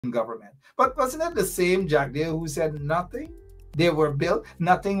government. But wasn't it the same Jack there who said nothing? They were built,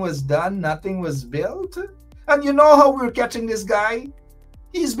 nothing was done, nothing was built. And you know how we're catching this guy?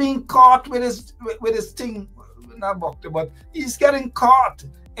 He's being caught with his thing, not booked, but he's getting caught.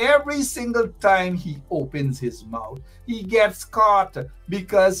 Every single time he opens his mouth, he gets caught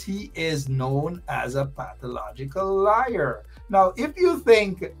because he is known as a pathological liar. Now, if you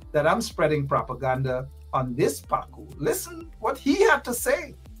think that I'm spreading propaganda on this Paku, listen what he had to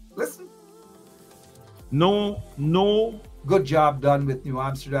say. Listen. No. Good job done with New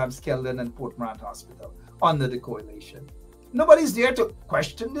Amsterdam, Skeldon, and Port Morant Hospital under the coalition. Nobody's there to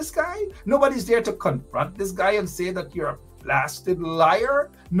question this guy. Nobody's there to confront this guy and say that you're a blasted liar.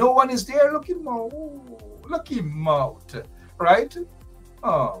 No one is there. Look him out, right?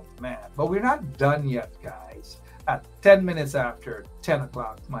 Oh, man. But we're not done yet, guys. At 10 minutes after 10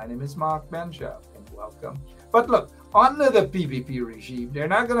 o'clock, my name is Mark Benshaw, and welcome. But look, under the PPP regime, they're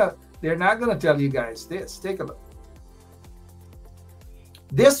not gonna tell you guys this. Take a look.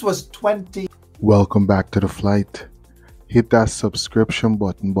 This was 20. Welcome back to the flight. Hit that subscription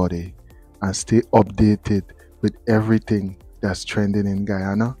button, buddy, and stay updated with everything that's trending in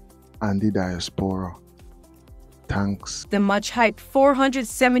Guyana and the diaspora. Thanks. The much-hyped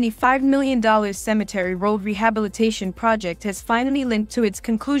 $475 million Cemetery Road Rehabilitation Project has finally linked to its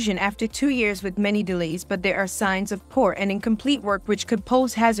conclusion after 2 years with many delays, but there are signs of poor and incomplete work which could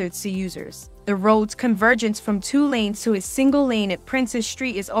pose hazards to users. The road's convergence from 2 lanes to a single lane at Princess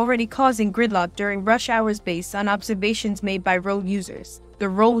Street is already causing gridlock during rush hours based on observations made by road users. The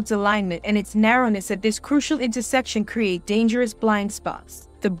road's alignment and its narrowness at this crucial intersection create dangerous blind spots.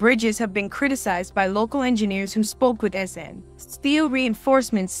 The bridges have been criticized by local engineers who spoke with SN. Steel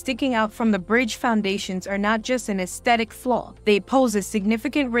reinforcements sticking out from the bridge foundations are not just an aesthetic flaw. They pose a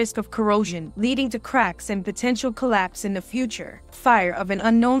significant risk of corrosion, leading to cracks and potential collapse in the future. Fire of an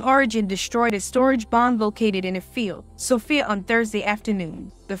unknown origin destroyed a storage bond located in a field, Sofia, on Thursday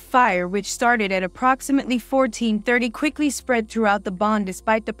afternoon. The fire, which started at approximately 14:30, quickly spread throughout the bond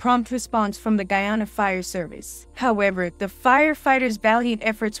despite the prompt response from the Guyana Fire Service. However, the firefighters' valiant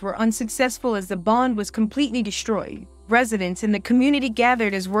efforts were unsuccessful as the bond was completely destroyed. Residents in the community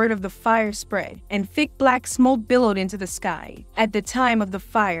gathered as word of the fire spread, and thick black smoke billowed into the sky. At the time of the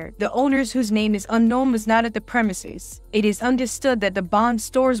fire, the owners, whose name is unknown, was not at the premises. It is understood that the bond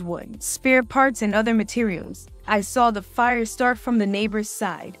stores wood, spare parts, and other materials. I saw the fire start from the neighbor's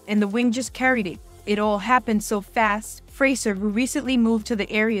side, and the wind just carried it. It all happened so fast, Fraser, who recently moved to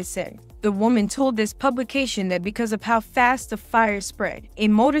the area, said. The woman told this publication that because of how fast the fire spread, a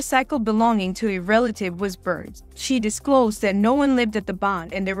motorcycle belonging to a relative was burned. She disclosed that no one lived at the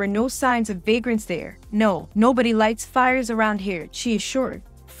bond and there were no signs of vagrants there. No, nobody lights fires around here, she assured.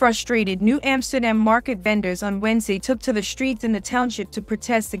 Frustrated New Amsterdam market vendors on Wednesday took to the streets in the township to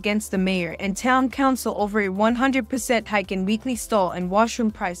protest against the mayor and town council over a 100% hike in weekly stall and washroom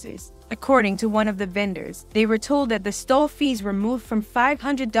prices. According to one of the vendors, they were told that the stall fees were moved from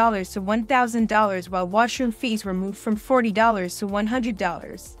 $500 to $1,000 while washroom fees were moved from $40 to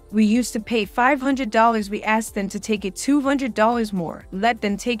 $100. We used to pay $500, we asked them to take it $200 more. Let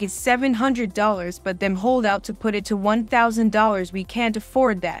them take it $700, but them hold out to put it to $1,000. We can't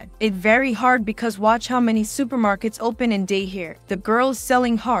afford that. It very hard because watch how many supermarkets open in day here. The girls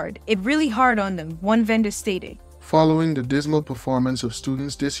selling hard. It really hard on them, one vendor stated. Following the dismal performance of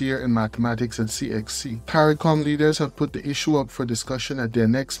students this year in mathematics at CXC, CARICOM leaders have put the issue up for discussion at their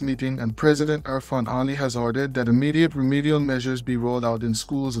next meeting, and President Irfan Ali has ordered that immediate remedial measures be rolled out in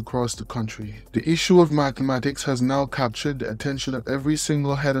schools across the country. The issue of mathematics has now captured the attention of every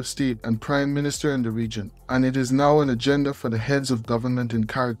single head of state and prime minister in the region, and it is now an agenda for the heads of government in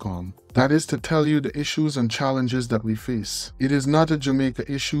CARICOM. That is to tell you the issues and challenges that we face. It is not a Jamaica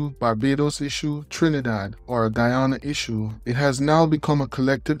issue, Barbados issue, Trinidad, or a Guyana issue. It has now become a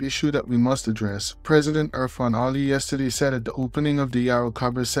collective issue that we must address, President Irfan Ali yesterday said at the opening of the Yarrow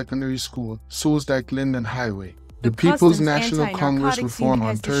Cabra Secondary School, Soulsdyke Linden Highway. The People's National Congress Reform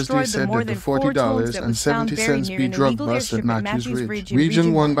on Thursday said that the $40.70 be drug bust at Matthews Ridge,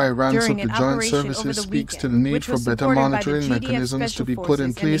 Region 1 by ranks of the Joint Services, speaks to the need for better monitoring mechanisms to be put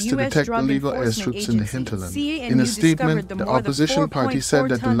in place to detect illegal airstrips in the hinterland. In a statement, the opposition party said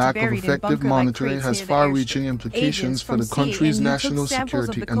that the lack of effective monitoring has far-reaching implications for the country's national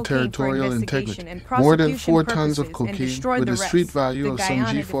security and territorial integrity. More than 4 tons of cocaine, with a street value of some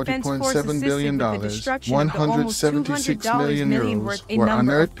 $40.7 billion, 100 almost €76 $200 million worth worth. A were number of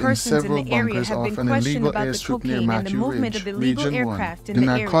unearthed in persons in several the area bunkers have been off an questioned illegal about the airstrip near cocaine and the Matthew movement Ridge, of illegal Region 1. aircraft in The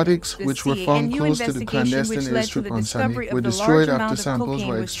the area. narcotics, The which were found CANU close to the investigation, clandestine which led to airstrip the on discovery Sunny, of were the destroyed large after amount of samples cocaine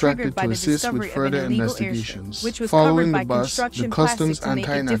were was triggered extracted by to the assist discovery with of further an illegal airstrip, investigations. which was Following covered the by bust, the construction Customs plastic to make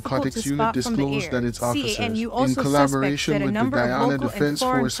it difficult to Anti-Narcotics Unit spot from the disclosed air. that its officers, CANU in also suspects collaboration that a with the number of Guyana local and Defense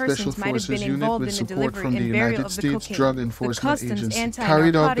foreign Force Special persons might have Forces been Unit involved with in the support delivery from the and burial United of the States cocaine. Drug The Enforcement Customs Agency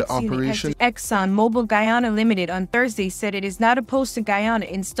carried out the Anti-Narcotics Unit operation. ExxonMobil Guyana Limited on Thursday said it is not opposed to Guyana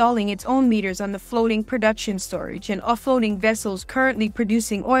installing its own meters on the floating production storage and offloading vessels currently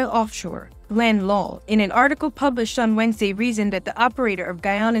producing oil offshore. Glenn Law, in an article published on Wednesday, reasoned that the operator of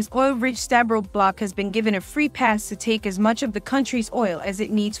Guyana's oil-rich Stabroek block has been given a free pass to take as much of the country's oil as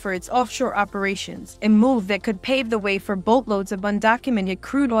it needs for its offshore operations, a move that could pave the way for boatloads of undocumented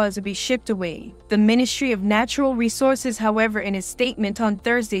crude oil to be shipped away. The Ministry of Natural Resources, however, in a statement on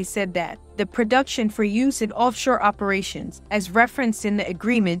Thursday said that the production for use in offshore operations, as referenced in the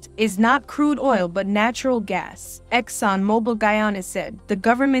agreement, is not crude oil but natural gas. ExxonMobil Guyana said, the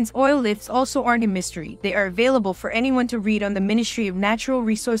government's oil lifts also aren't a mystery. They are available for anyone to read on the Ministry of Natural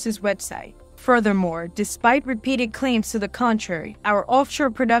Resources website. Furthermore, despite repeated claims to the contrary, our offshore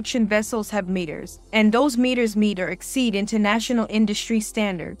production vessels have meters, and those meters meet or exceed international industry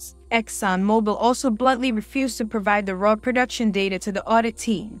standards. ExxonMobil also bluntly refused to provide the raw production data to the audit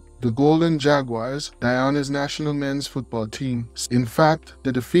team. The Golden Jaguars, Guyana's national men's football team. In fact,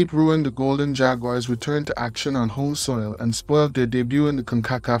 the defeat ruined the Golden Jaguars' return to action on home soil and spoiled their debut in the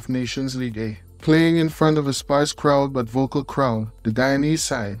CONCACAF Nations League A. Playing in front of a sparse crowd but vocal crowd, the Guyanese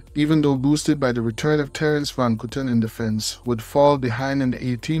side, even though boosted by the return of Terence Van Cooten in defense, would fall behind in the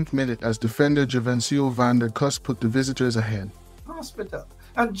 18th minute as defender Javencio van der Kust put the visitors ahead. Hospital.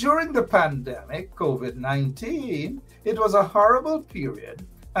 And during the pandemic, COVID-19, it was a horrible period.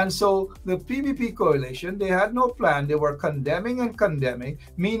 And so the PVP coalition, they had no plan. They were condemning and condemning.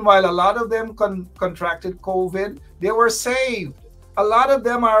 Meanwhile, a lot of them contracted COVID. They were saved. A lot of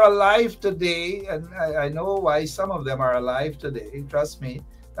them are alive today. And I know why some of them are alive today. Trust me.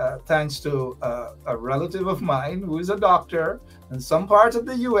 Thanks to a relative of mine who is a doctor in some parts of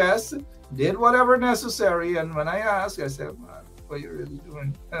the U.S., did whatever necessary. And when I asked, I said, what are you really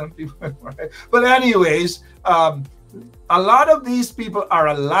doing? But anyways, a lot of these people are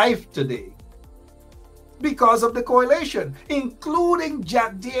alive today because of the coalition, including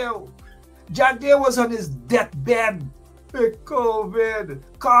Jack Deere. Jack Deere was on his deathbed with COVID,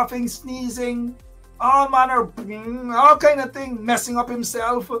 coughing, sneezing, all manner, all kind of thing, messing up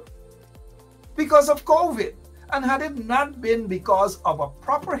himself because of COVID. And had it not been because of a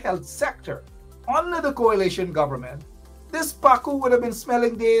proper health sector under the coalition government, this Pacu would have been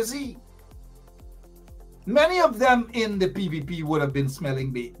smelling daisy. Many of them in the PVP would have been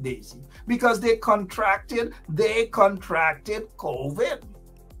smelling daisy because they contracted COVID.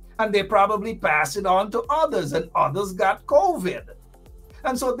 And they probably passed it on to others, and others got COVID.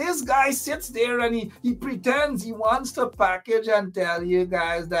 And so this guy sits there and he pretends he wants to package and tell you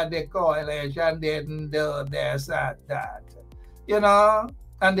guys that the coalition didn't do this and that. You know?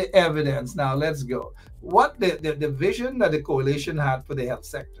 And the evidence. Now let's go. What the vision that the coalition had for the health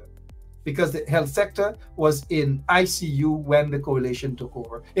sector. Because the health sector was in ICU when the coalition took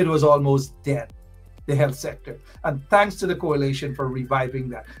over. It was almost dead, the health sector. And thanks to the coalition for reviving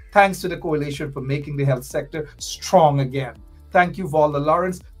that. Thanks to the coalition for making the health sector strong again. Thank you, Valda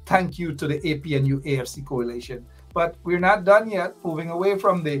Lawrence. Thank you to the APNU AFC coalition. But we're not done yet. Moving away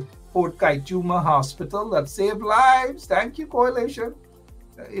from the Port Kaituma Hospital that saved lives. Thank you, coalition.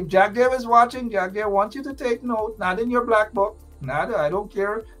 If Jack Deere is watching, Jack Deere wants you to take note. Not in your black book. Not, I don't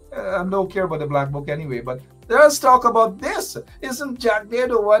care. I don't care about the black book anyway. But let's talk about this. Isn't Jack Deere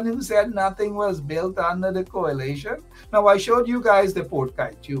the one who said nothing was built under the coalition? Now, I showed you guys the Port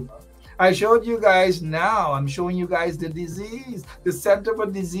Kaituma. I showed you guys now. I'm showing you guys the disease. The Center for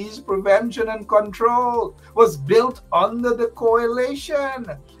Disease Prevention and Control was built under the coalition.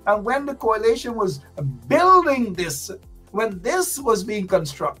 And when the coalition was building this, when this was being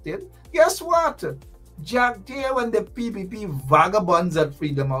constructed, guess what? Jack Deere and the PPP vagabonds at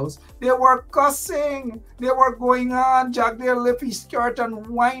Freedom House, they were cussing. They were going on. Jack Deere lift his skirt and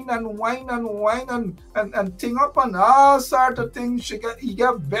whine and whine and whine and ting up on all sort of things. He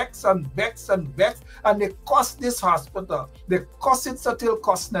got vex and vex and vex, and they cuss this hospital. They cuss it till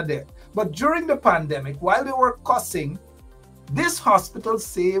cuss na there. But during the pandemic, while they were cussing, this hospital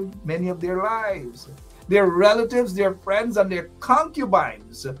saved many of their lives. Their relatives, their friends, and their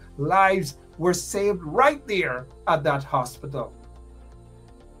concubines' lives were saved right there at that hospital.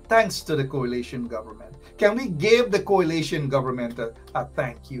 Thanks to the coalition government. Can we give the coalition government a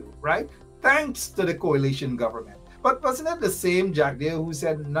thank you, right? thanks to the coalition government. But wasn't it the same Jack Dale who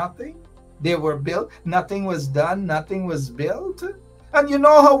said nothing? They were built, nothing was done, nothing was built. And you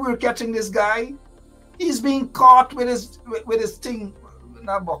know how we're catching this guy? He's being caught with his thing,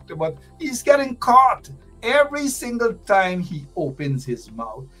 not booked, but he's getting caught. Every single time he opens his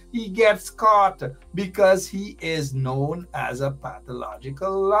mouth, he gets caught because he is known as a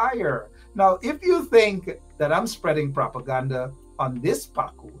pathological liar. Now, if you think that I'm spreading propaganda on this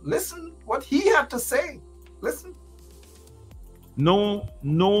Paku, listen what he had to say. Listen. No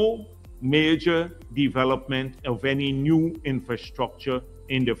major development of any new infrastructure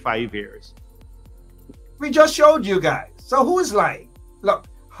in the 5 years. We just showed you guys. So who is lying? Look,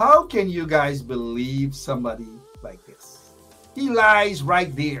 how can you guys believe somebody like this? He lies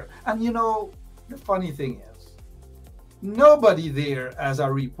right there. And you know, the funny thing is, nobody there as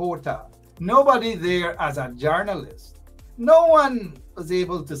a reporter, nobody there as a journalist, no one was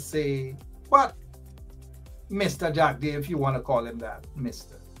able to say, what, Mr. Jack Day, if you want to call him that,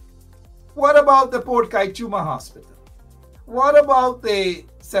 Mr. What about the Port Kaituma Hospital? What about the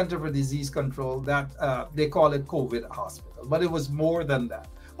Center for Disease Control that they call it COVID hospital, but it was more than that.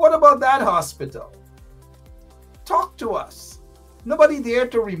 What about that hospital? Talk to us. Nobody there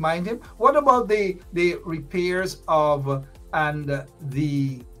to remind him. What about the repairs of and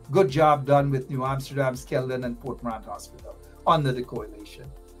the good job done with New Amsterdam, Skeldon, and Port Morant Hospital under the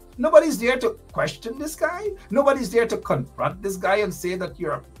coalition? Nobody's there to question this guy. Nobody's there to confront this guy and say that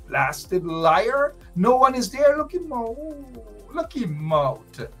you're a blasted liar. No one is there. Look him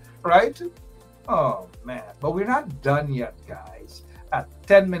out, right? Oh man, but we're not done yet, guys. At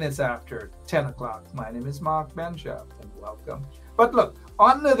 10 minutes after 10 o'clock, my name is Mark Benshaw, and welcome. But look,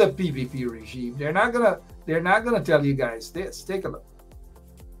 under the PPP regime, they're not gonna tell you guys this. Take a look.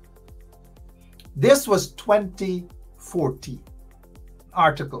 This was 2014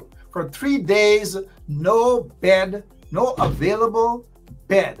 article. For 3 days, no bed, no available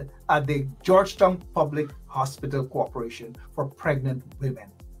bed at the Georgetown Public Hospital Corporation for pregnant women.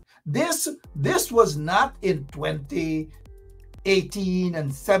 This was not in 2018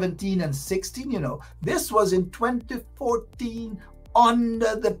 and 17 and 16, you know. This was in 2014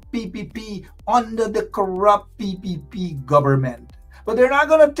 under the PPP, under the corrupt PPP government. But they're not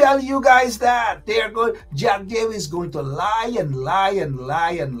going to tell you guys that. Jack Dale is going to lie and lie and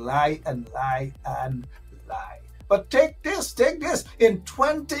lie and lie and lie and lie. But take this. In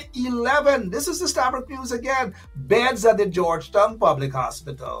 2011, this is the Starbuck News again, beds at the Georgetown Public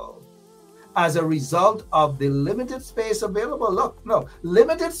Hospital. As a result of the limited space available, look, no,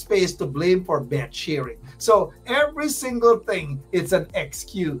 limited space to blame for bed sharing. So every single thing, it's an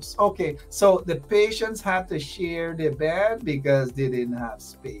excuse. Okay, so the patients had to share their bed because they didn't have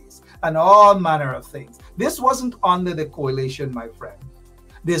space and all manner of things. This wasn't under the coalition, my friend.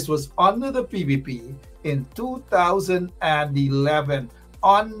 This was under the PPP in 2011,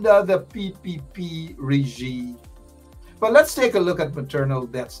 under the PPP regime. But let's take a look at maternal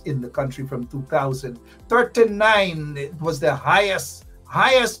deaths in the country from 2000. 39, it was the highest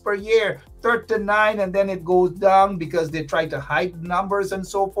per year, 39, and then it goes down because they try to hide numbers and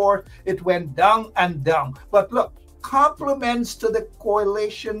so forth. It went down and down. But look, compliments to the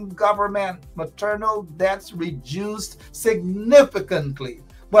coalition government, maternal deaths reduced significantly.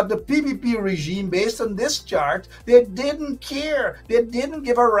 But the PPP regime, based on this chart, they didn't care. They didn't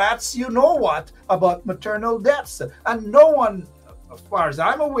give a rat's you know what about maternal deaths. And no one, as far as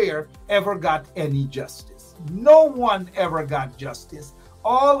I'm aware, ever got any justice. No one ever got justice,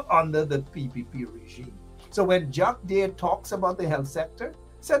 all under the PPP regime. So when Jack Day talks about the health sector, he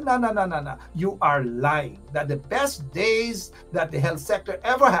said, no, you are lying. That the best days that the health sector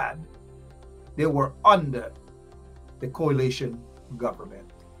ever had, they were under the coalition government.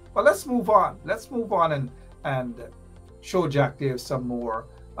 But let's move on. Let's move on and show Jack Dave some more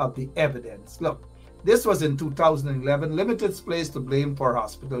of the evidence. Look, this was in 2011. Limited space to blame for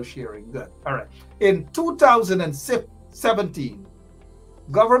hospital sharing. Good. All right. In 2017,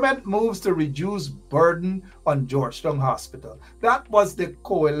 government moves to reduce burden on Georgetown Hospital. That was the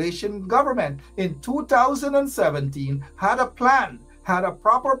coalition government. In 2017, had a plan, had a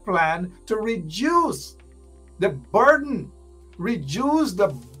proper plan to reduce the burden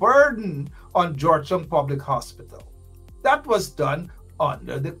on Georgetown Public Hospital. That was done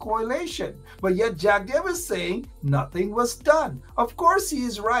under the coalition. But yet Jack Dave is saying nothing was done. Of course he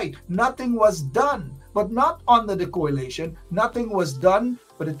is right. Nothing was done. But not under the coalition. Nothing was done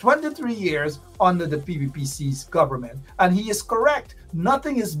for the 23 years under the PPPC's government. And he is correct.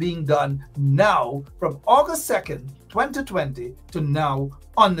 Nothing is being done now from August 2nd, 2020 to now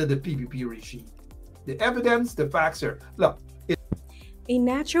under the PPP regime. The evidence, the facts are, look. A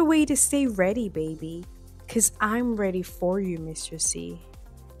natural way to stay ready, baby. 'Cause I'm ready for you, Mr. C.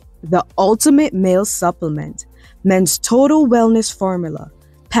 The ultimate male supplement, men's total wellness formula,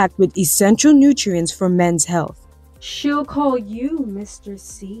 packed with essential nutrients for men's health. She'll call you Mr.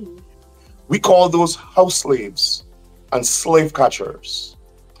 C. We call those house slaves and slave catchers.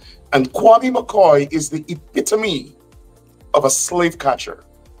 And Kwame McCoy is the epitome of a slave catcher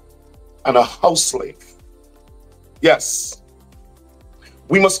and a house slave. Yes,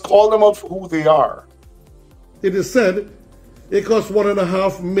 we must call them out for who they are. It is said it costs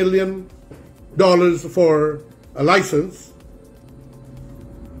 $1.5 million for a license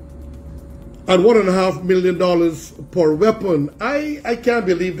and $1.5 million per weapon. I can't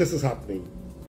believe this is happening.